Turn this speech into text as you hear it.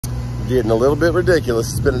getting a little bit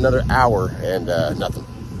ridiculous. It's been another hour and nothing,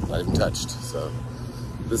 not even touched. So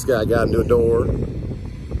this guy got into a door.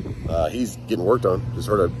 He's getting worked on. Just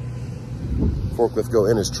heard a forklift go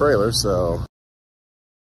in his trailer, so.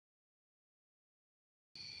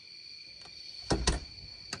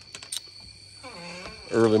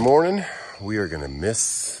 Early morning, we are gonna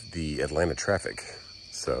miss the Atlanta traffic.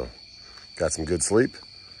 So got some good sleep.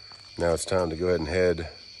 Now it's time to go ahead and head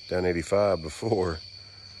down 85 before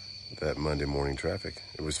that Monday morning traffic.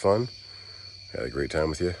 It was fun. Had a great time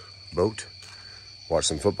with you. Boat, watched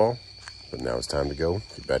some football, but now it's time to go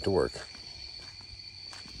get back to work.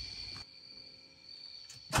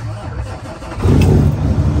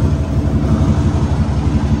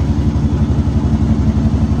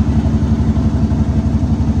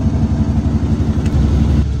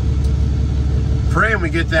 Praying we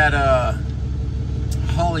get that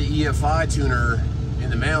Holly EFI tuner in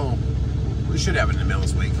the mail. We should have it in the mail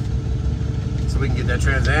this week, so we can get that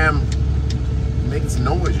Trans Am making some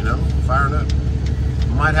noise, you know, firing up.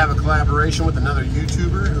 Might have a collaboration with another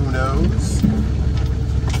YouTuber, who knows.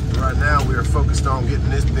 Right now we are focused on getting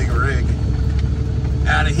this big rig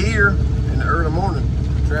out of here in the early morning.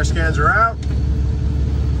 Trash cans are out.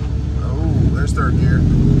 Oh, there's third gear.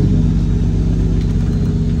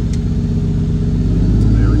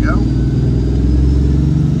 There we go.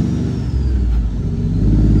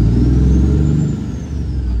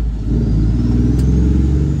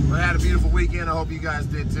 I had a beautiful weekend. I hope you guys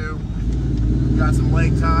did too. Got some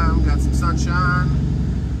lake time, got some sunshine.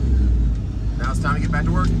 Now it's time to get back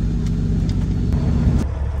to work.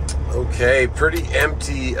 Okay, pretty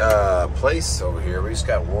empty place over here. We just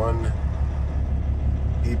got one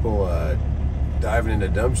people diving in a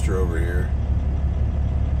dumpster over here.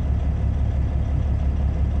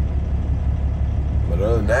 But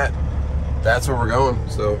other than that, that's where we're going.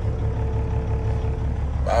 So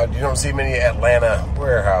you don't see many Atlanta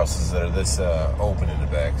warehouses that are this open in the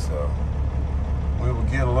back. So we will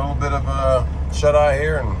get a little bit of a shut eye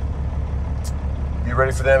here and be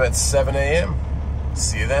ready for them at 7 a.m.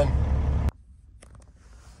 See you then.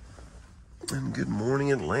 And good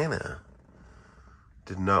morning, Atlanta.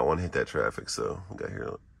 Did not want to hit that traffic, so we got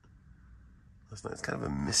here last night. It's kind of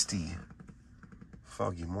a misty,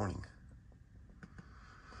 foggy morning.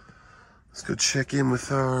 Let's go check in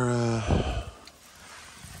with our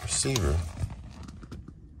receiver.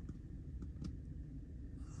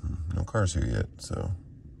 No cars here yet, so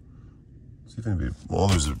see if anybody. Well,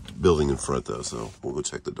 there's a building in front though, so we'll go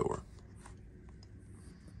check the door.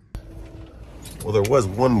 Well, there was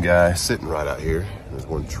one guy sitting right out here. There's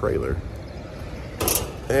one trailer,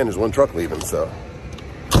 and there's one truck leaving. So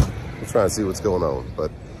we're trying to see what's going on, but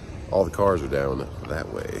all the cars are down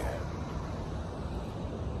that way.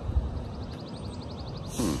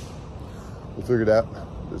 We'll figure it out.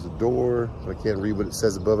 There's a door, but I can't read what it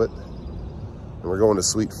says above it. And we're going to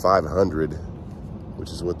suite 500, which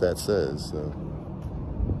is what that says, so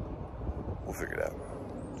we'll figure it out.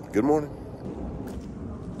 Good morning.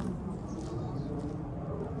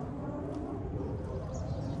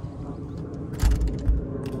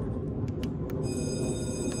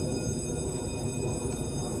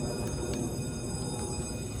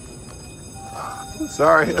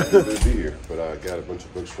 Sorry. I didn't be here, but I got a bunch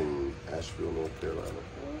of books from Asheville, North Carolina.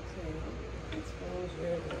 Okay. I suppose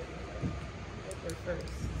you're the first.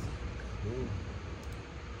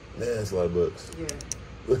 Man, that's a lot of books. Yeah.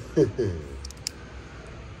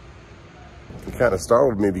 It kind of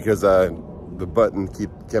startled me because the button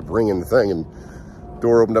kept ringing the thing, and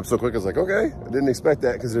door opened up so quick. I was like, okay, I didn't expect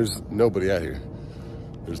that because there's nobody out here.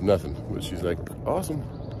 There's nothing. But she's like, awesome.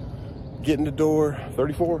 Get in the door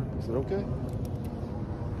 34. I said, okay.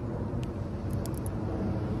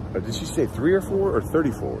 Did she say 3 or 4 or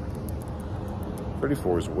 34?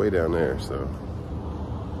 34 is way down there, so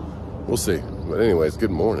we'll see. But anyways,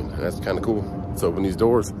 good morning. That's kind of cool. Let's open these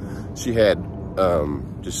doors. She had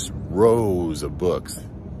just rows of books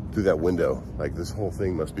through that window. Like, this whole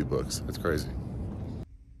thing must be books. It's crazy.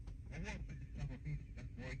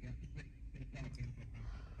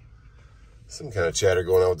 Some kind of chatter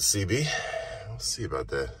going on with the CB. We'll see about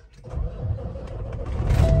that.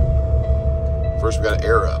 First, we got to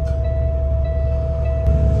air up.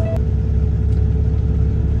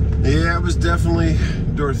 Yeah, it was definitely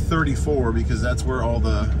door 34 because that's where all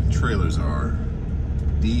the trailers are.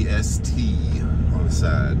 DST on the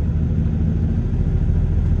side.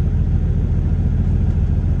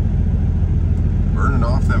 Burning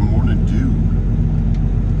off that morning dew.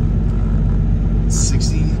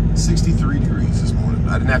 63 degrees this morning.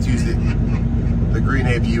 I didn't have to use the green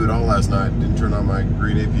APU at all last night. Didn't turn on my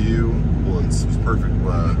green APU once. It was perfect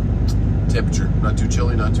temperature. Not too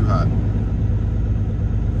chilly, not too hot.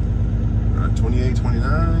 All right, 28,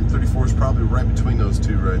 29, 34 is probably right between those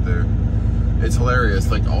two right there. It's hilarious,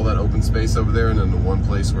 like all that open space over there, and then the one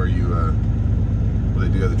place where you, where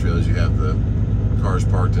they do have the trailers, you have the cars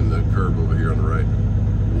parked in the curb over here on the right.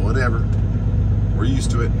 Whatever, we're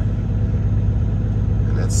used to it.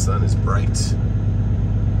 And that sun is bright.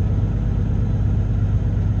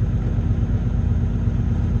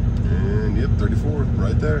 And yep, 34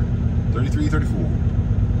 right there. 33, 34.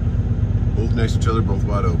 Both next to each other, both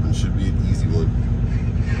wide open. Should be an easy one.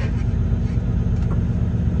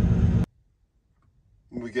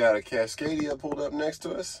 We got a Cascadia pulled up next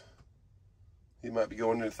to us. He might be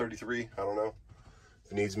going into 33, I don't know. If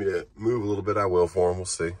he needs me to move a little bit, I will for him, we'll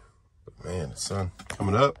see. But man, the sun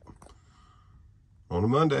coming up on a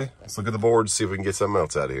Monday. Let's look at the board to see if we can get something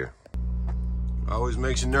else out of here. Always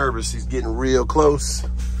makes you nervous. He's getting real close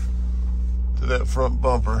to that front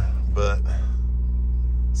bumper, but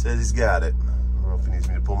says he's got it. I don't know if he needs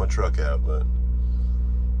me to pull my truck out, but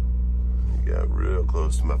he got real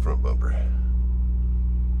close to my front bumper.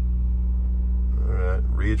 All right,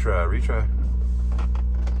 retry.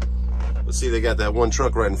 Let's see, they got that one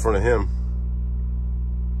truck right in front of him.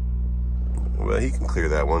 Well, he can clear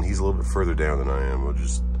that one. He's a little bit further down than I am. We're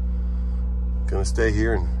just gonna stay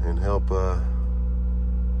here and help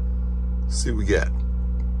see what we got.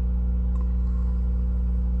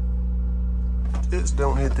 Just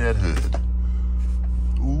don't hit that hood.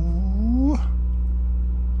 Ooh.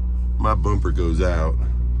 My bumper goes out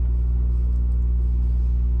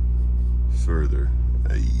further.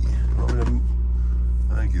 Hey.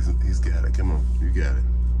 I think he's got it. Come on, you got it.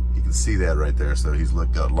 You can see that right there, so he's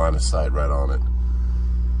got line of sight right on it.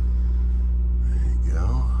 There you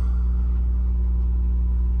go.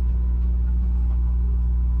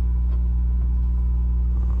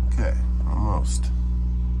 Okay, almost.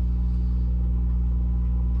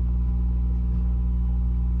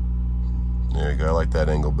 There you go, I like that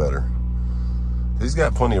angle better. He's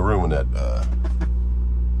got plenty of room in that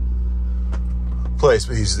place,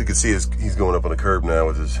 but you can see he's going up on the curb now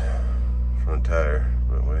with his front tire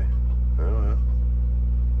that way. Oh well.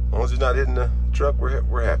 As long as he's not hitting the truck,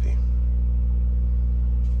 we're happy.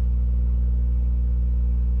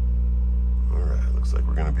 All right, looks like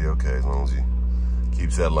we're gonna be okay as long as he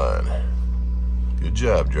keeps that line. Good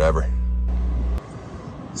job, driver.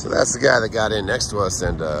 So that's the guy that got in next to us,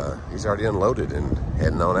 and he's already unloaded and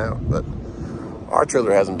heading on out. But our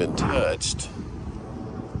trailer hasn't been touched.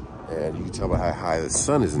 And you can tell by how high the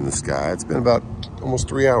sun is in the sky. It's been about almost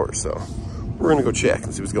 3 hours, so we're gonna go check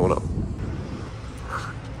and see what's going on.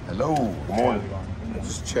 Hello, good morning. I'm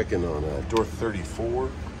just checking on door 34.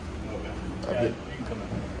 Yeah, you can come in.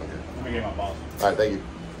 Okay. Let me get my boss. All right, thank you.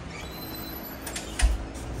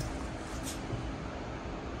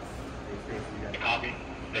 Copy.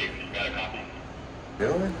 Dave, you got a copy?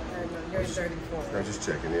 Really? You're 34. I'm just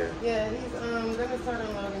checking, yeah. Yeah, he's gonna start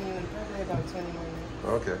unloading in probably about 20 more minutes.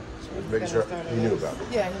 Okay, so just making sure he knew about it.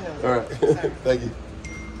 Yeah, he knows. All right, thank you.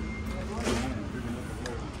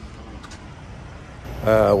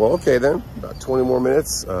 Well, okay then, about 20 more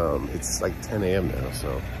minutes. It's like 10 a.m. now,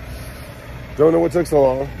 so don't know what took so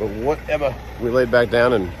long, but whatever. We laid back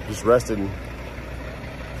down and just rested. And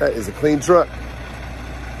that is a clean truck.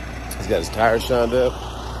 He's got his tires shined up.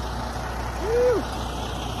 Woo.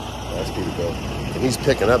 That's beautiful. And he's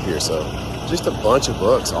picking up here, so just a bunch of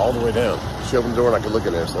books all the way down. She opened the door and I could look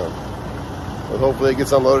in there, so. But hopefully it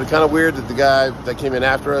gets unloaded. Kind of weird that the guy that came in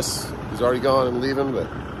after us is already gone and leaving, but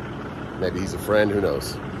maybe he's a friend, who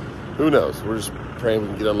knows? Who knows? We're just praying we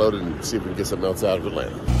can get unloaded and see if we can get something else out of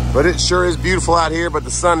Atlanta. But it sure is beautiful out here, but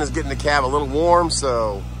the sun is getting the cab a little warm,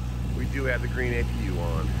 so we do have the green APU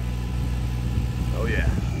on. Oh yeah,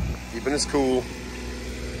 keeping us cool.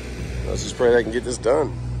 Let's just pray I can get this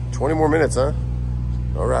done. 20 more minutes, huh?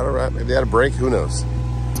 All right. Maybe they had a break, who knows?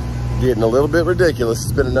 Getting a little bit ridiculous.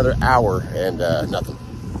 It's been another hour and nothing,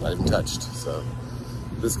 not even touched. So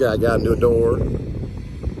this guy got into a door.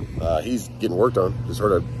 He's getting worked on. Just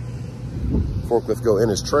heard a forklift go in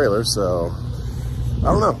his trailer, so I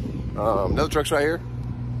don't know. Another truck's right here.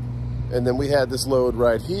 And then we had this load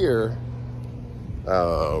right here.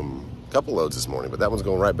 Couple loads this morning, but that one's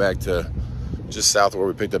going right back to just south of where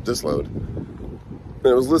we picked up this load. And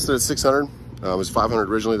it was listed at 600. It was 500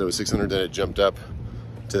 originally, then it was 600, then it jumped up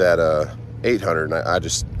to that 800. And I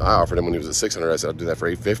offered him when he was at 600, I said, I'll do that for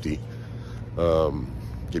 850.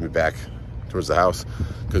 Get me back towards the house.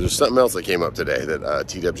 Because there's something else that came up today that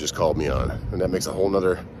T-Dub just called me on. And that makes a whole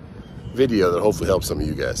nother video that hopefully helps some of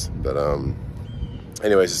you guys. But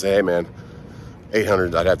anyways, I said, hey man,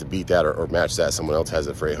 800, I'd have to beat that or match that. Someone else has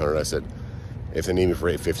it for 800. I said, if they need me for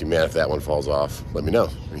 850, man, if that one falls off, let me know.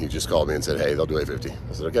 And he just called me and said, hey, they'll do 850.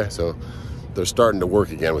 I said, okay. So they're starting to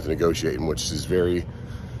work again with negotiating, which is very,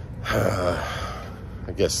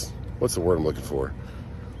 I guess, what's the word I'm looking for?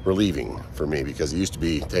 Relieving for me, because it used to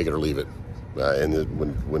be take it or leave it. And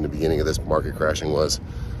when the beginning of this market crashing was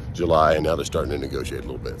July, and now they're starting to negotiate a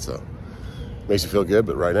little bit. So makes me feel good,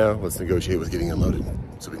 but right now, let's negotiate with getting unloaded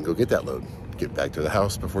so we can go get that load, get back to the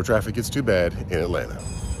house before traffic gets too bad in Atlanta.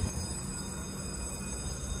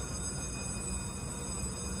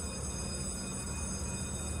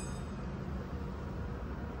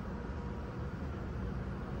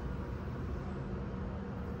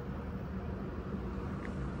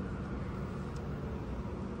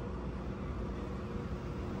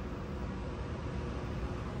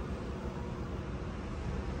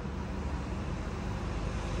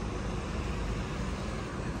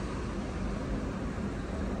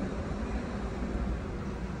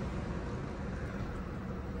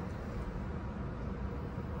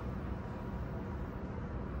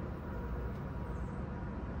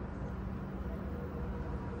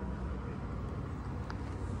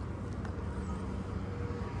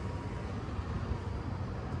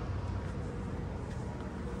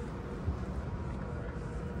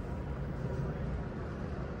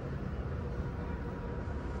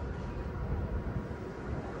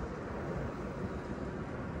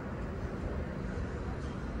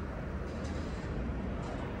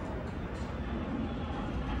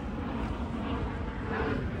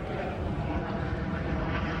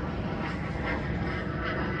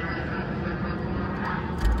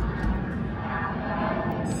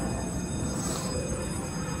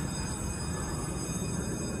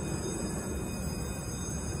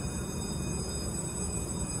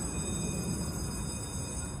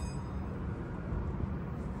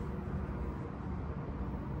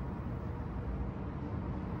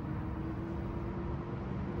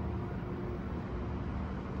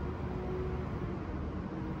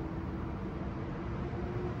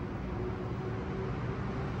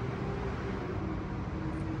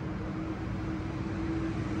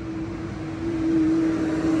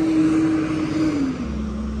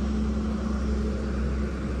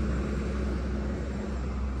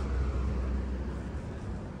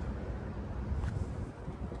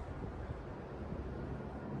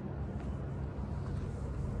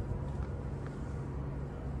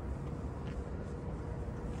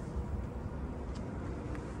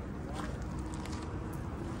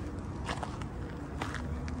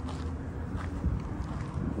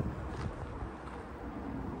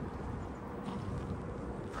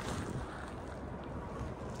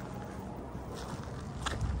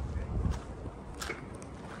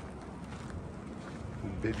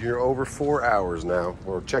 Been here over 4 hours now,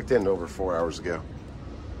 or checked in over 4 hours ago.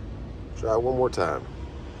 Try one more time.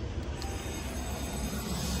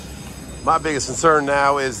 My biggest concern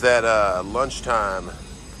now is that lunchtime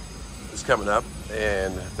is coming up,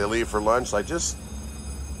 and if they leave for lunch, like, just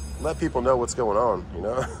let people know what's going on, you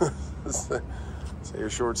know? Say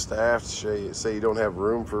you're short-staffed, say you don't have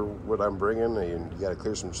room for what I'm bringing, and you got to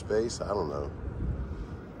clear some space. I don't know.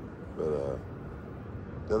 But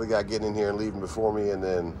the other guy getting in here and leaving before me, and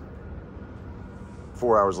then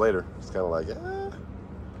 4 hours later, it's kind of like,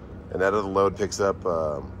 And that other load picks up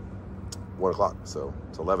 1 o'clock, so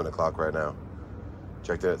it's 11 o'clock right now.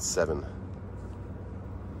 Checked in at 7.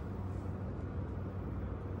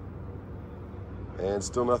 And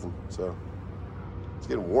still nothing, so it's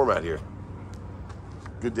getting warm out here.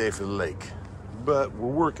 Good day for the lake. But we're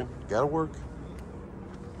working, gotta work.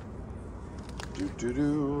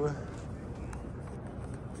 Do-do-do.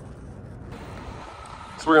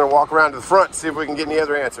 So we're gonna walk around to the front and see if we can get any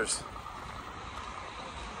other answers.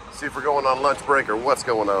 See if we're going on lunch break or what's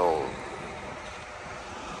going on.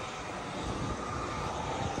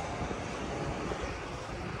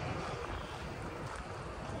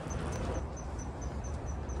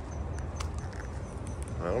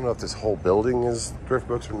 I don't know if this whole building is thrift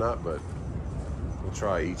books or not, but we'll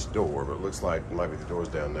try each door, but it looks like it might be the doors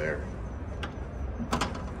down there.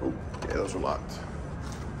 Oh, yeah, those are locked.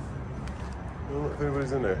 I don't know if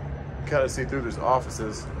anybody's in there. Kind of see through, there's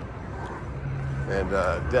offices and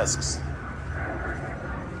desks.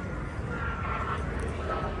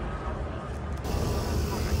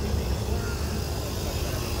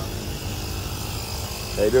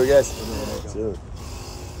 How you doing, guys? Good.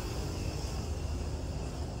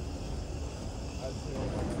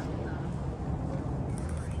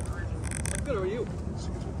 How are you?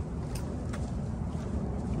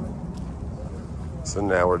 So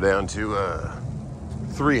now we're down to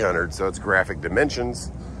 300, so it's graphic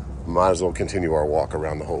dimensions. Might as well continue our walk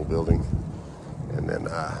around the whole building and then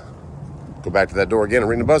go back to that door again and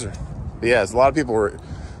ring the buzzer. But yeah, a lot of people were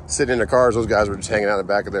sitting in their cars. Those guys were just hanging out in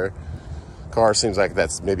the back of their car. Seems like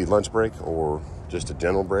that's maybe lunch break or just a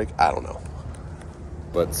general break. I don't know.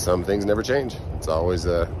 But some things never change. It's always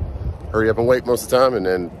hurry up and wait most of the time, and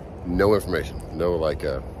then no information. No, like,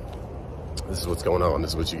 this is what's going on.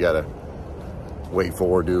 This is what you gotta wait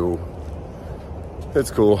for, do.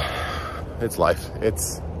 It's cool. It's life.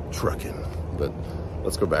 It's trucking. But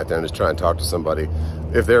let's go back there and just try and talk to somebody.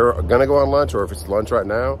 If they're gonna go on lunch, or if it's lunch right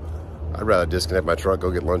now, I'd rather disconnect my truck,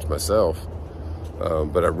 go get lunch myself.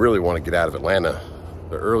 But I really want to get out of Atlanta.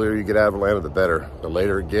 The earlier you get out of Atlanta, the better. The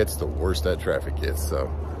later it gets, the worse that traffic gets.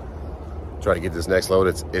 So try to get this next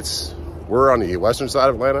load. We're on the western side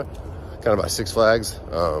of Atlanta, kind of by Six Flags,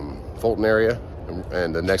 Fulton area.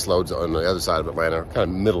 And the next load's on the other side of Atlanta, kind of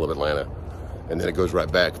middle of Atlanta. And then it goes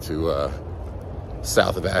right back to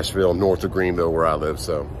south of Asheville, north of Greenville, where I live.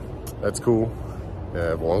 So that's cool.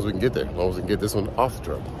 As long as we can get there, as long as we can get this one off the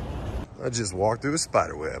truck. I just walked through the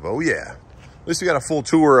spider web. Oh yeah. At least we got a full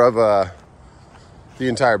tour of the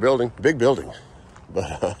entire building. Big building.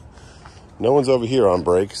 But no one's over here on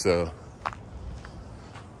break, so.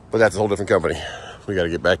 But that's a whole different company. We got to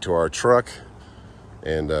get back to our truck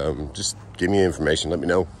and just give me information. Let me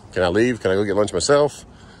know. Can I leave? Can I go get lunch myself?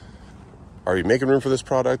 Are you making room for this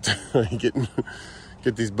product? Are you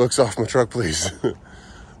get these books off my truck, please? I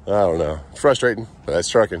don't know. It's frustrating, but that's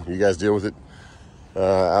trucking. You guys deal with it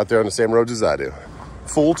out there on the same roads as I do.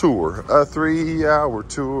 Full tour, a 3-hour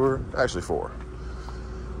tour, actually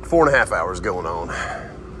 4.5 hours going on.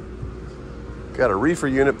 Got a reefer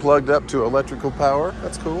unit plugged up to electrical power.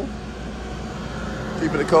 That's cool.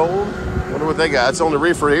 Keeping it cold. Wonder what they got. It's on the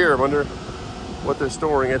reefer here. I wonder what they're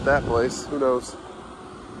storing at that place. Who knows?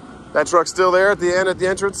 That truck's still there at the end, at the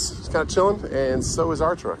entrance. It's kind of chilling, and so is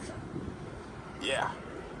our truck. Yeah.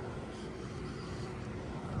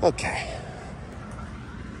 Okay.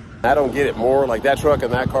 I don't get it more, like that truck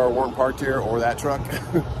and that car weren't parked here, or that truck.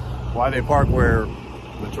 Why they park where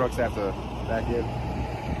the trucks have to back in.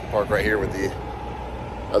 Park right here with the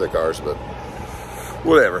other cars, but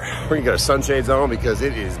whatever. We're gonna get our sunshades on because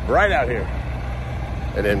it is bright out here.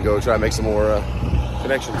 And then go try and make some more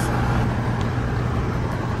connections.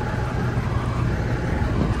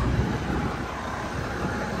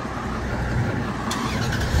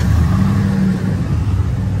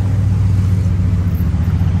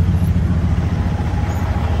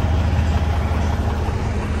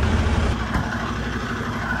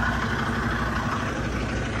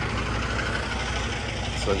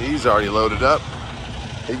 So he's already loaded up.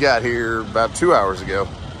 He got here about 2 hours ago.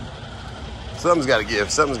 Something's got to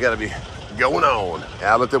give. Something's got to be going on.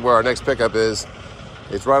 I looked at where our next pickup is.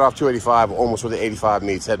 It's right off 285, almost where the 85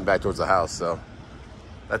 meets, heading back towards the house. So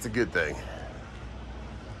that's a good thing.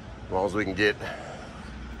 As long as we can get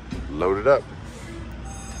loaded up.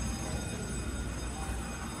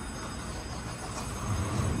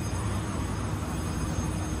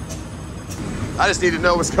 I just need to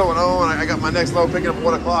know what's going on. I got my next load picking up at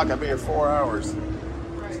 1 o'clock. I've been here 4 hours.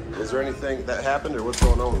 Is there anything that happened or what's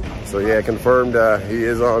going on? So yeah, confirmed he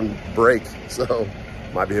is on break. So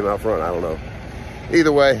might be him out front, I don't know.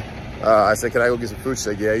 Either way, I said, can I go get some food? She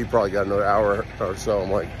said, yeah, you probably got another hour or so.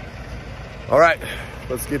 I'm like, all right,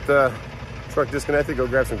 let's get the truck disconnected, go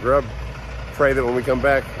grab some grub. Pray that when we come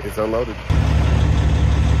back, it's unloaded.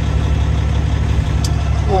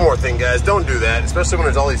 One more thing, guys, don't do that, especially when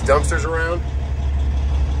there's all these dumpsters around.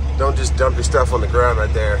 Don't just dump your stuff on the ground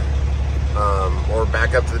right there, or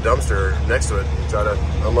back up to the dumpster next to it and try to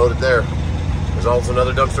unload it there. There's also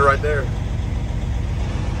another dumpster right there.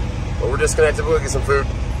 But we're disconnected, we'll get some food.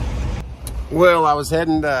 Well, I was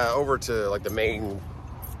heading over to like the main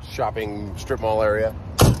shopping strip mall area.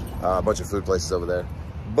 A bunch of food places over there.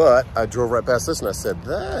 But I drove right past this and I said,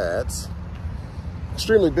 that's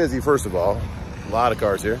extremely busy, first of all. A lot of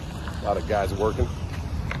cars here, a lot of guys working,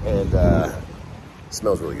 and it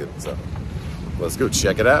smells really good. So let's go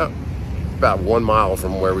check it out. About 1 mile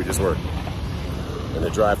from where we just were, and the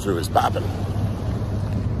drive-through is popping.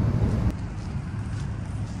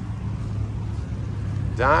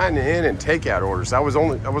 Dine in and takeout orders. I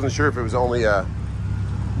wasn't sure if it was only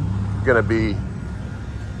gonna be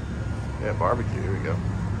barbecue. Here we go.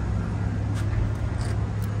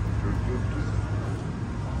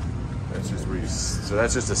 So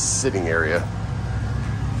that's just a sitting area.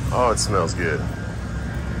 Oh, it smells good.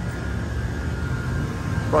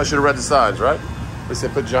 Probably should have read the signs, right? They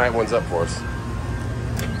said put giant ones up for us.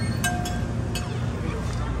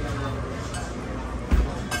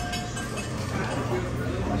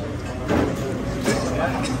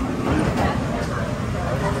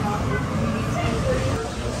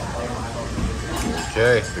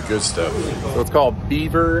 Okay, the good stuff. So it's called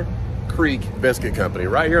Beaver Creek Biscuit Company,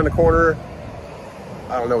 right here on the corner.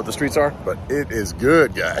 I don't know what the streets are, but it is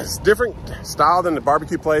good, guys. Different style than the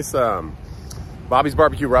barbecue place. Bobby's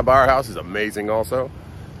Barbecue right by our house is amazing also.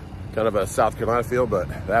 Kind of a South Carolina feel, but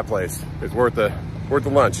that place is worth the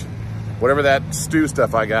lunch. Whatever that stew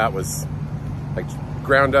stuff I got was like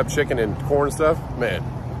ground up chicken and corn stuff. Man,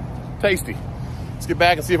 tasty. Let's get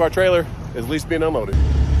back and see if our trailer is at least being unloaded.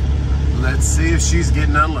 Let's see if she's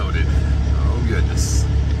getting unloaded. Oh goodness.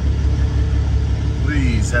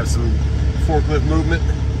 Please have some forklift movement.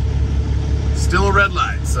 Still a red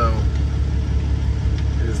light, so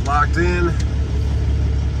it is locked in.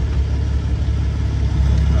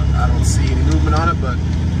 I don't see any movement on it, but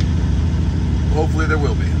hopefully there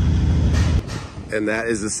will be. And that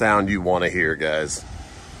is the sound you want to hear, guys.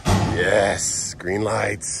 Yes, green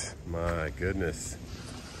lights. My goodness.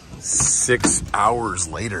 6 hours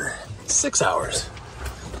later. 6 hours.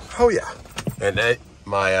 Oh yeah. And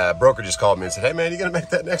my broker just called me and said, hey man, you gonna make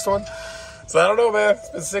that next one? So I don't know, man. It's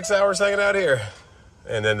been 6 hours hanging out here.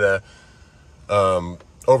 And then the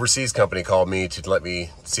overseas company called me to let me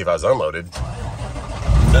see if I was unloaded.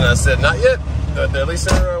 And I said, not yet. But at least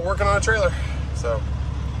they're working on a trailer. So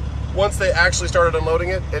once they actually started unloading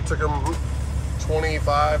it, it took them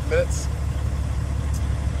 25 minutes.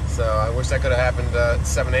 So I wish that could have happened at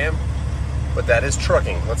 7 a.m. But that is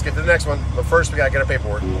trucking. Let's get to the next one. But first, we gotta get our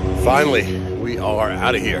paperwork. Finally, we are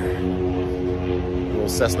out of here. Little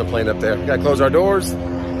Cessna plane up there. We gotta close our doors.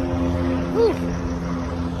 Whew.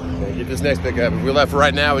 Okay, get this next pickup. If we left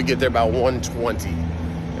right now, we get there about 1:20.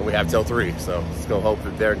 And we have till 3. So let's go hope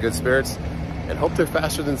that they're in good spirits and hope they're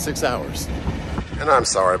faster than 6 hours. And I'm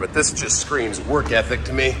sorry, but this just screams work ethic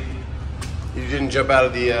to me. You didn't jump out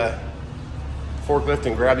of the forklift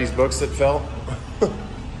and grab these books that fell?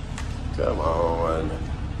 Come on.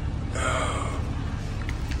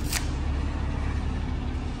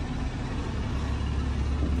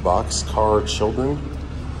 Boxcar Children.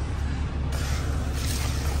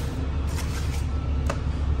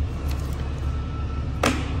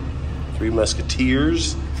 Three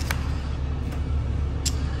Musketeers.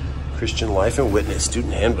 Christian Life and Witness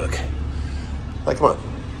Student Handbook. Like, come on.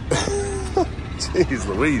 Jeez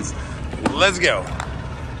Louise. Let's go.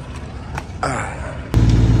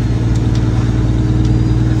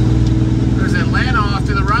 There's Atlanta off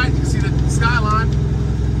to the right. You can see the skyline.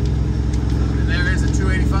 And there is a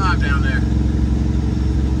 285 down there.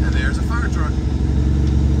 And there's a fire truck.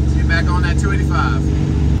 Let's get back on that 285.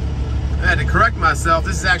 I had to correct myself.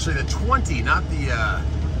 This is actually the 20, not the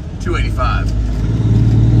 285.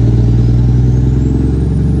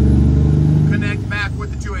 Connect back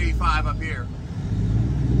with the 285 up here.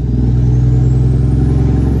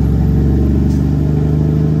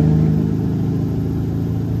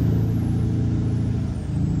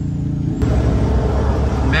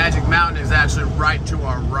 Magic Mountain is actually right to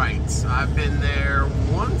our right. I've been there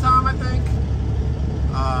one time, I think,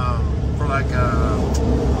 for like I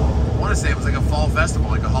want to say it was like a fall festival,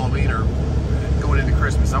 like a Halloween or going into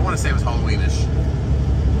Christmas. I want to say it was Halloweenish,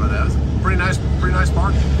 but it was pretty nice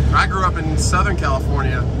park. I grew up in Southern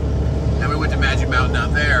California, and we went to Magic Mountain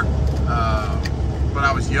out there, but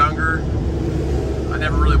I was younger. I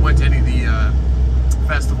never really went to any of the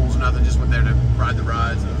festivals or nothing, just went there to ride the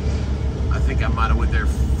rides. I think I might have went there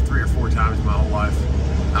 3 or 4 times in my whole life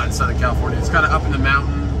out in Southern California. It's kind of up in the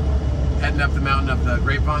mountain, heading up the mountain up the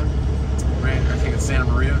Grapevine. I think it's Santa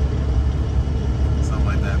Maria, something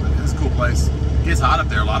like that. But it's a cool place. It gets hot up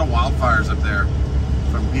there. A lot of wildfires up there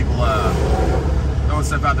from people throwing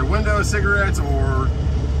stuff out their windows, cigarettes, or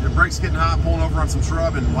their brakes getting hot, pulling over on some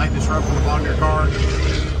shrub and lighting the shrub from the bottom of your car.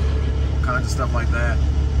 All kinds of stuff like that.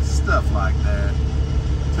 Stuff like that.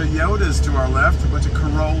 Toyotas to our left, a bunch of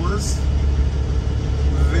Corollas.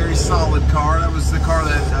 Very solid car. That was the car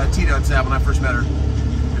that T-Dubs had when I first met her.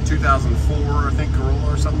 In 2004, I think,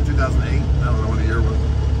 Corolla or something, 2008. I don't know what the year was.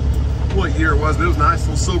 What year it was, but it was nice,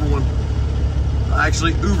 little silver one. I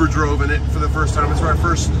actually Uber drove in it for the first time. That's where I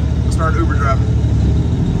first started Uber driving.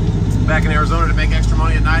 Back in Arizona to make extra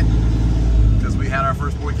money at night because we had our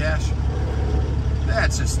first boy cash.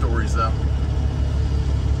 That's just stories though.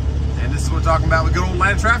 And this is what we're talking about with good old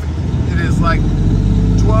Atlanta traffic. It is like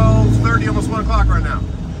 12:30, almost 1 o'clock right now.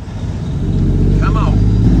 Come on.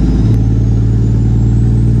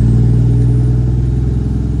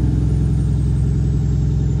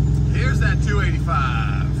 Here's that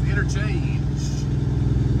 285 interchange.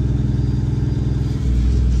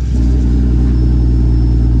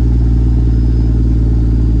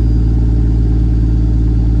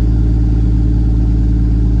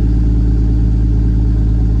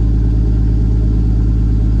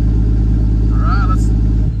 All right, let's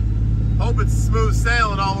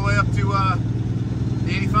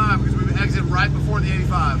 85 because we exit right before the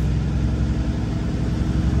 85.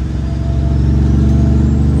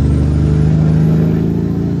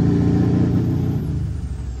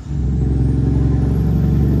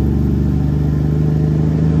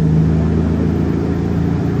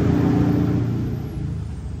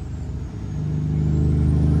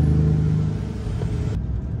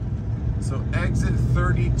 So exit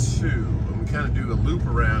 32, and we kind of do a loop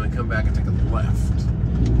around and come back and take a left.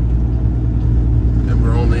 And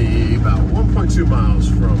we're only about 1.2 miles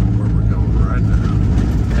from where we're going right now.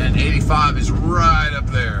 And 85 is right up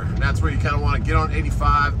there. And that's where you kind of want to get on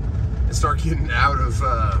 85 and start getting out of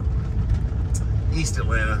East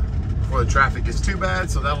Atlanta before the traffic gets too bad.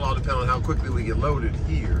 So that'll all depend on how quickly we get loaded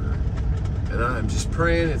here. And I'm just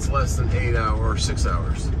praying it's less than 8 hours or 6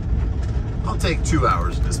 hours. I'll take 2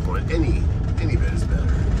 hours at this point. Any bit is better.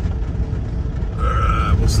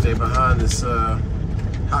 We'll stay behind this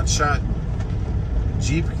hot shot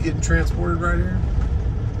Jeep getting transported right here.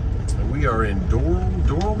 And we are in Dora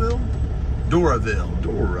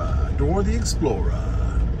the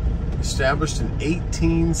Explorer. Established in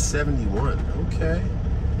 1871. Okay.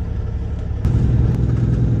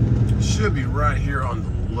 Should be right here on the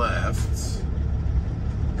left.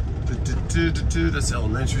 That's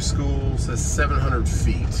elementary school. Says 700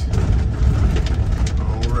 feet.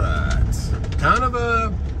 All right. Kind of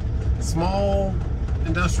a small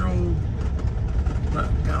industrial, I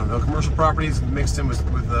don't know, commercial properties mixed in with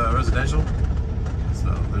residential. So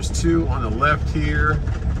there's two on the left here.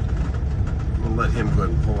 I'm gonna let him go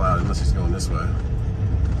ahead and pull out unless he's going this way.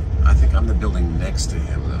 I think I'm the building next to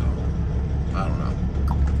him though. I don't know.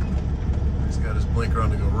 He's got his blinker on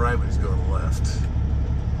to go right, but he's going left.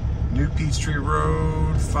 New Peachtree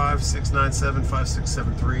Road, 5697,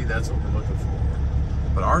 5673. That's what we're looking for.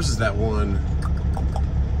 But ours is that one.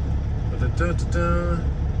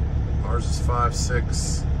 Ours is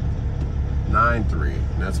 5693.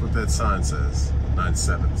 And that's what that sign says.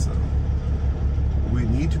 97. So we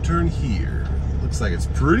need to turn here. Looks like it's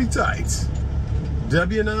pretty tight.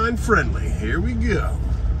 W9 friendly. Here we go.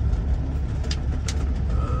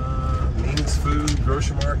 Means Food,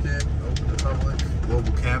 Grocery Market, open to public.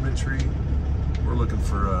 Global Cabinetry. We're looking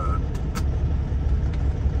for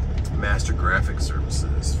Master Graphic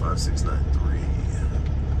Services, 5693.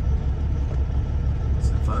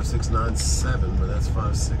 It's 5697, but that's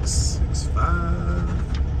 5665.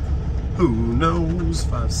 Who knows?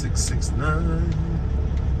 5669.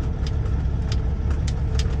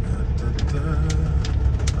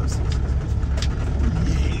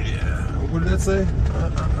 Yeah. What did that say?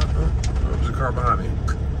 There's a car behind me.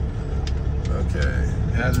 Okay,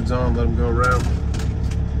 hazards on, let them go around.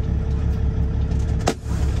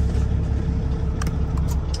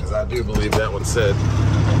 Because I do believe that one said.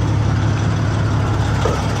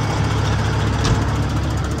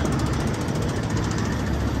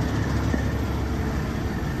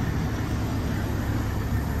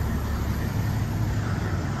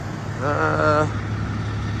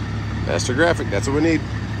 Master Graphic, that's what we need.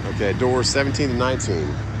 Okay, doors 17 to 19.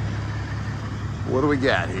 What do we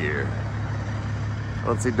got here? I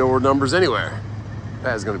don't see door numbers anywhere.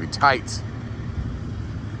 That is going to be tight.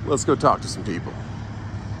 Let's go talk to some people.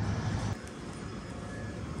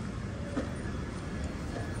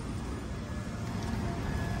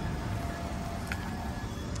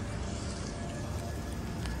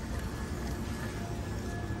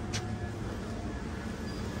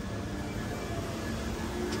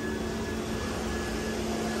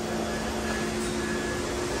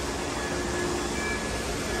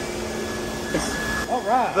 All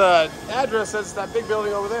right. The address says that big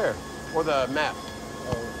building over there, or the map.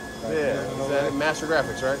 Oh, right. Yeah, is that Master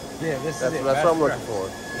Graphics, right? Yeah, this is it. That's what I'm looking for.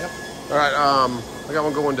 Yep. All right, I got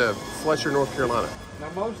one going to Fletcher, North Carolina. Now,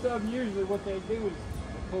 most of them usually what they do is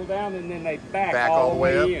pull down and then they back All the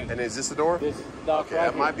way up. in. And is this the door? This dock Okay, right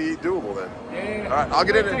that here. might be doable then. Yeah. All right, I'll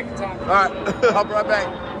get in Take there. your time. All right, I'll be right back.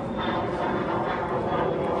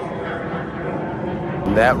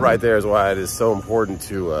 And that right there is why it is so important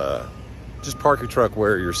to just park your truck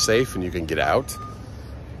where you're safe and you can get out,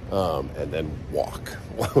 and then walk.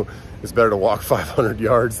 It's better to walk 500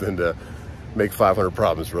 yards than to make 500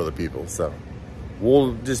 problems for other people. So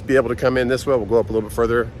we'll just be able to come in this way. We'll go up a little bit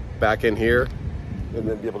further, back in here, and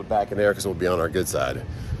then be able to back in there because we'll be on our good side.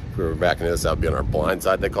 If we were backing this out, be on our blind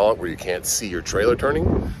side, they call it, where you can't see your trailer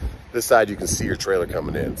turning. This side, you can see your trailer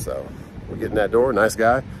coming in. So we're getting that door, nice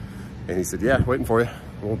guy. And he said, yeah, waiting for you.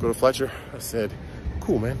 We'll go to Fletcher. I said,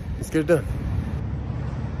 cool, man, let's get it done.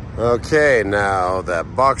 Okay, now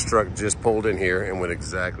that box truck just pulled in here and went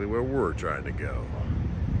exactly where we're trying to go.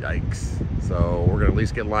 Yikes. So we're gonna at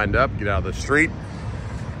least get lined up, get out of the street,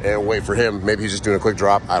 and wait for him. Maybe he's just doing a quick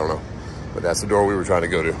drop. I don't know. But that's the door we were trying to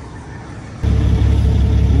go to.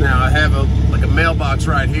 Now I have like a mailbox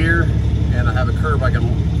right here, and I have a curb I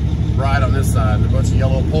can ride on this side. There's a bunch of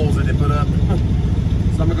yellow poles that they put up. So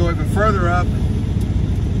I'm gonna go even further up,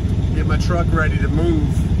 get my truck ready to move,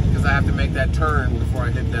 because I have to make that turn before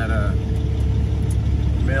I hit that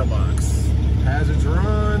mailbox. Hazards are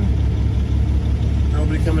on.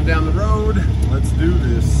 Nobody coming down the road. Let's do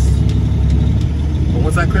this. But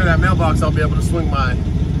once I clear that mailbox, I'll be able to swing my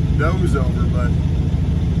nose over, but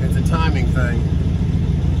it's a timing thing.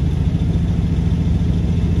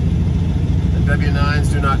 And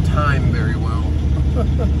W9s do not time very well.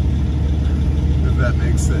 If that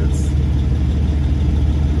makes sense.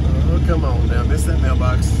 Oh, come on now. Miss that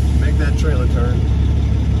mailbox. Make that trailer turn.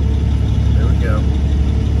 There we go.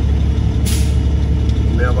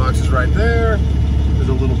 The mailbox is right there. There's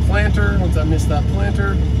a little planter. Once I miss that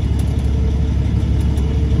planter,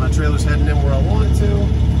 my trailer's heading in where I want it to.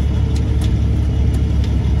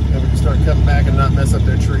 And we can start cutting back and not mess up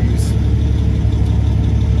their trees.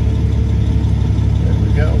 There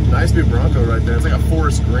we go. Nice new Bronco right there. It's like a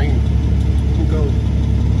forest green. Go.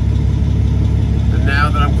 And now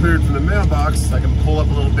that I'm cleared from the mailbox, I can pull up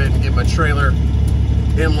a little bit and get my trailer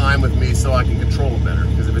in line with me so I can control it better.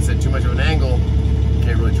 Because if it's at too much of an angle, you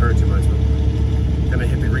can't really turn too much. Gonna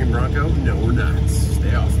hit the green Bronco? No, we're not.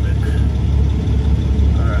 Stay off of it.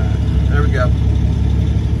 Alright, there we go.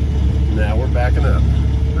 Now we're backing up.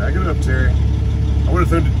 Backing up, Terry. I would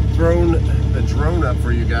have thrown the drone up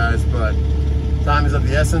for you guys, but time is of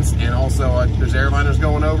the essence, and also there's airliners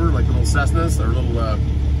going over, like little Cessnas, or little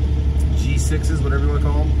G6s, whatever you want to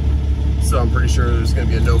call them. So I'm pretty sure there's going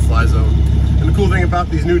to be a no-fly zone. And the cool thing about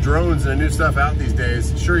these new drones and the new stuff out these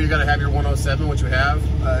days, sure, you got to have your 107, which we have.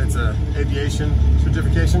 It's a aviation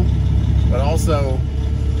certification, but also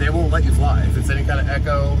they won't let you fly. If it's any kind of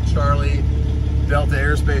Echo, Charlie, Delta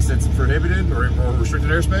airspace that's prohibited or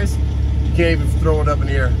restricted airspace, you can't even throw it up in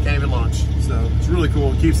the air, can't even launch. So it's really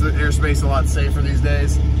cool. It keeps the airspace a lot safer these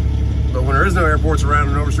days. But when there is no airports around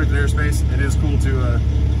and no restricted airspace, it is cool to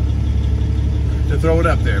throw it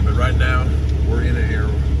up there. But right now, we're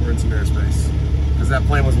in some airspace. Because that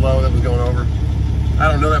plane was low that was going over.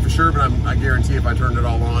 I don't know that for sure, but I guarantee if I turned it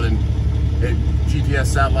all on and it GPS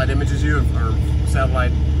satellite images you, or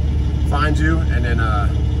satellite finds you, and then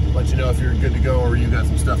let you know if you're good to go or you got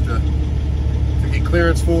some stuff to get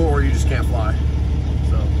clearance for, or you just can't fly.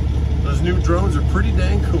 So those new drones are pretty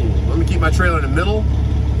dang cool. Let me keep my trailer in the middle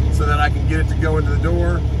so that I can get it to go into the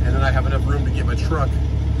door, and then I have enough room to get my truck,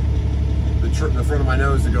 the front of my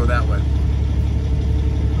nose, to go that way.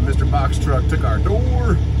 Mr. Box Truck took our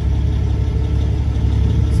door.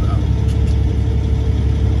 So,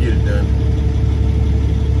 get it done.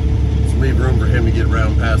 Just leave room for him to get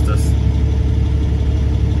around past us.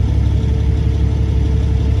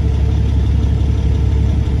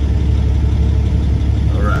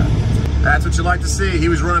 All right. That's what you like to see. He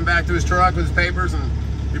was running back to his truck with his papers, and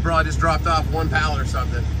he probably just dropped off one pallet or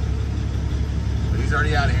something. But he's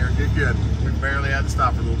already out of here. Good. We barely had to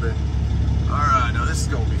stop for a little bit. All right, now this is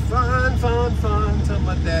gonna be fun, fun, fun, till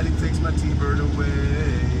my daddy takes my T-Bird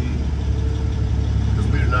away. Because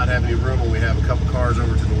we do not have any room when we have a couple cars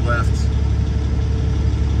over to the left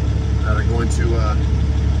that are going to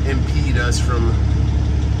impede us from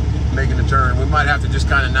making the turn. We might have to just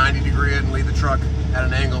kind of 90-degree it and leave the truck at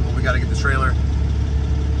an angle, but we gotta get the trailer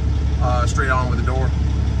straight on with the door.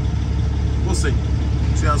 We'll see.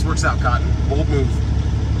 See how this works out, Cotton. Bold move.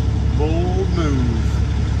 Bold move.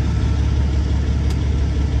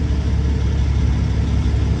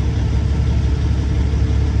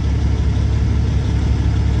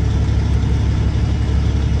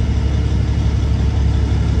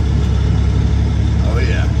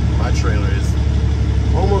 Trailer is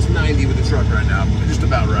almost 90 with the truck right now, but just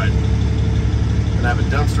about right. And I have a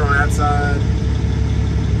dumpster on that side.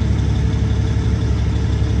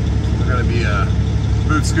 We're going to be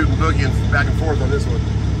boot scooting boogieing back and forth on this one.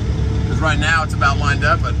 Because right now it's about lined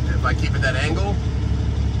up, but if I keep it that angle,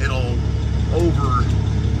 it'll over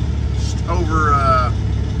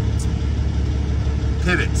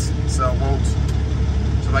pivots, so it won't.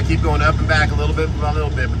 So if I keep going up and back a little bit,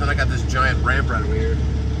 but then I got this giant ramp right over here.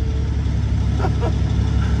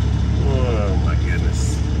 Oh my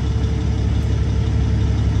goodness.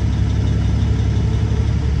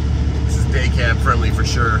 This is day cab friendly for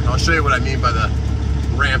sure. I'll show you what I mean by the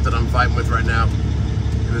ramp that I'm fighting with right now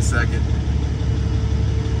in a second.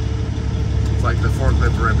 It's like the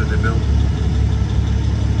forklift ramp that they built.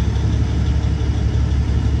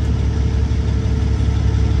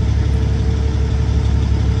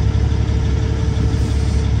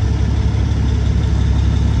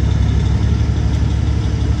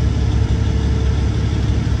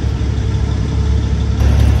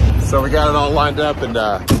 So we got it all lined up, and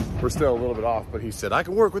we're still a little bit off, but he said, I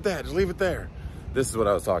can work with that, just leave it there. This is what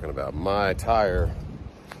I was talking about. My tire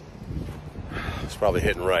is probably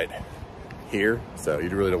hitting right here, so you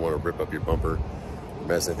really don't want to rip up your bumper,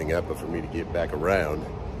 mess anything up, but for me to get back around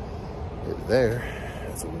over there,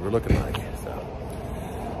 that's what we were looking like.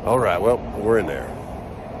 So, all right, well, we're in there.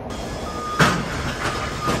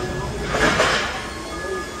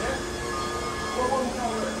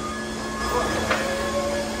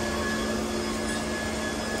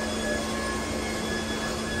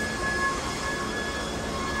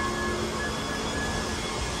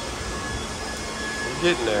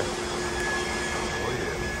 Getting there.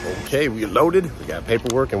 Okay, we loaded, we got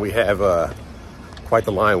paperwork, and we have quite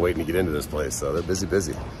the line waiting to get into this place, so they're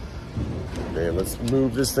busy. Man, let's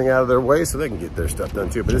move this thing out of their way so they can get their stuff done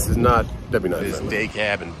too, but this is not W9 friendly. This is day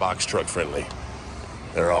cab and box truck friendly.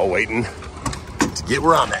 They're all waiting to get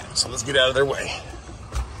where I'm at, so let's get out of their way.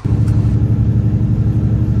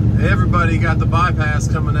 Everybody got the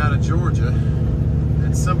bypass coming out of Georgia,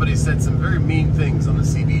 and somebody said some very mean things on the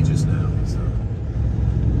CB just now, so.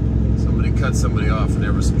 Somebody cut somebody off, and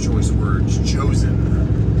there were some choice words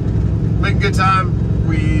chosen. Making good time.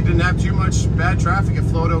 We didn't have too much bad traffic. It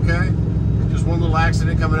flowed okay. Just one little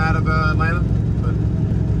accident coming out of Atlanta, but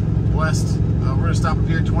blessed. We're gonna stop up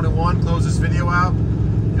here at 21, close this video out,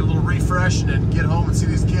 get a little refresh, and then get home and see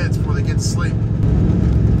these kids before they get to sleep.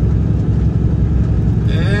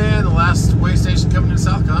 And the last way station coming into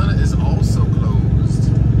South Carolina is also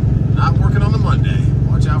closed. Not working on the Monday.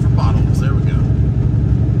 Watch out for potholes. There we go.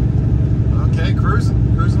 Okay, cruising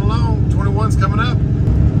along. 21's coming up.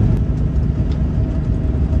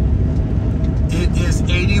 It is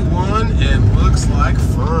 81 and looks like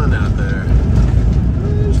fun out there.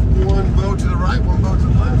 There's one boat to the right, one boat to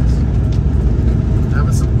the left.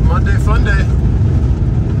 Having some Monday fun day.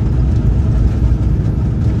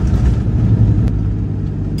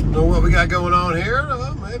 Know what we got going on here?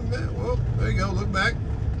 Oh, man. Well, there you go. Look back.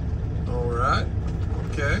 All right.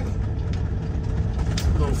 Okay.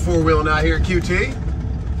 Little four-wheeling out here at QT.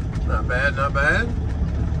 Not bad, not bad.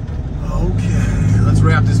 Okay, let's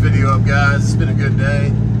wrap this video up, guys. It's been a good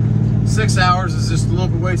day. 6 hours is just a little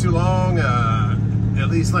bit way too long. At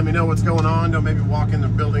least let me know what's going on. Don't maybe walk in the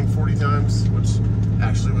building 40 times, which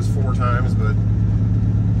actually was 4 times, but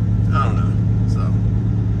I don't know. So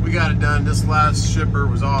we got it done. This last shipper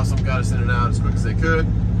was awesome. Got us in and out as quick as they could.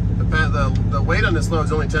 The weight on this load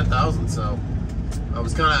is only 10,000, so I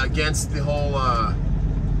was kind of against the whole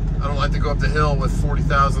I don't like to go up the hill with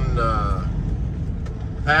 40,000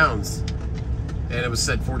 pounds, and it was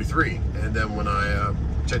said 43. And then when I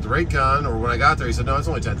checked the rate con, or when I got there, he said, no, it's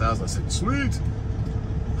only 10,000. I said, sweet.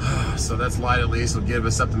 So that's light at least. It'll get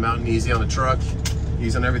us up the mountain easy on the truck,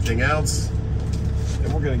 easy on everything else.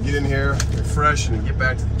 And we're gonna get in here, refresh, and get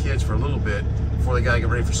back to the kids for a little bit before they gotta get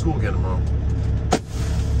ready for school again tomorrow.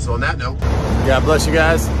 So on that note, God bless you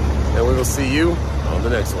guys, and we will see you on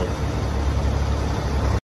the next one.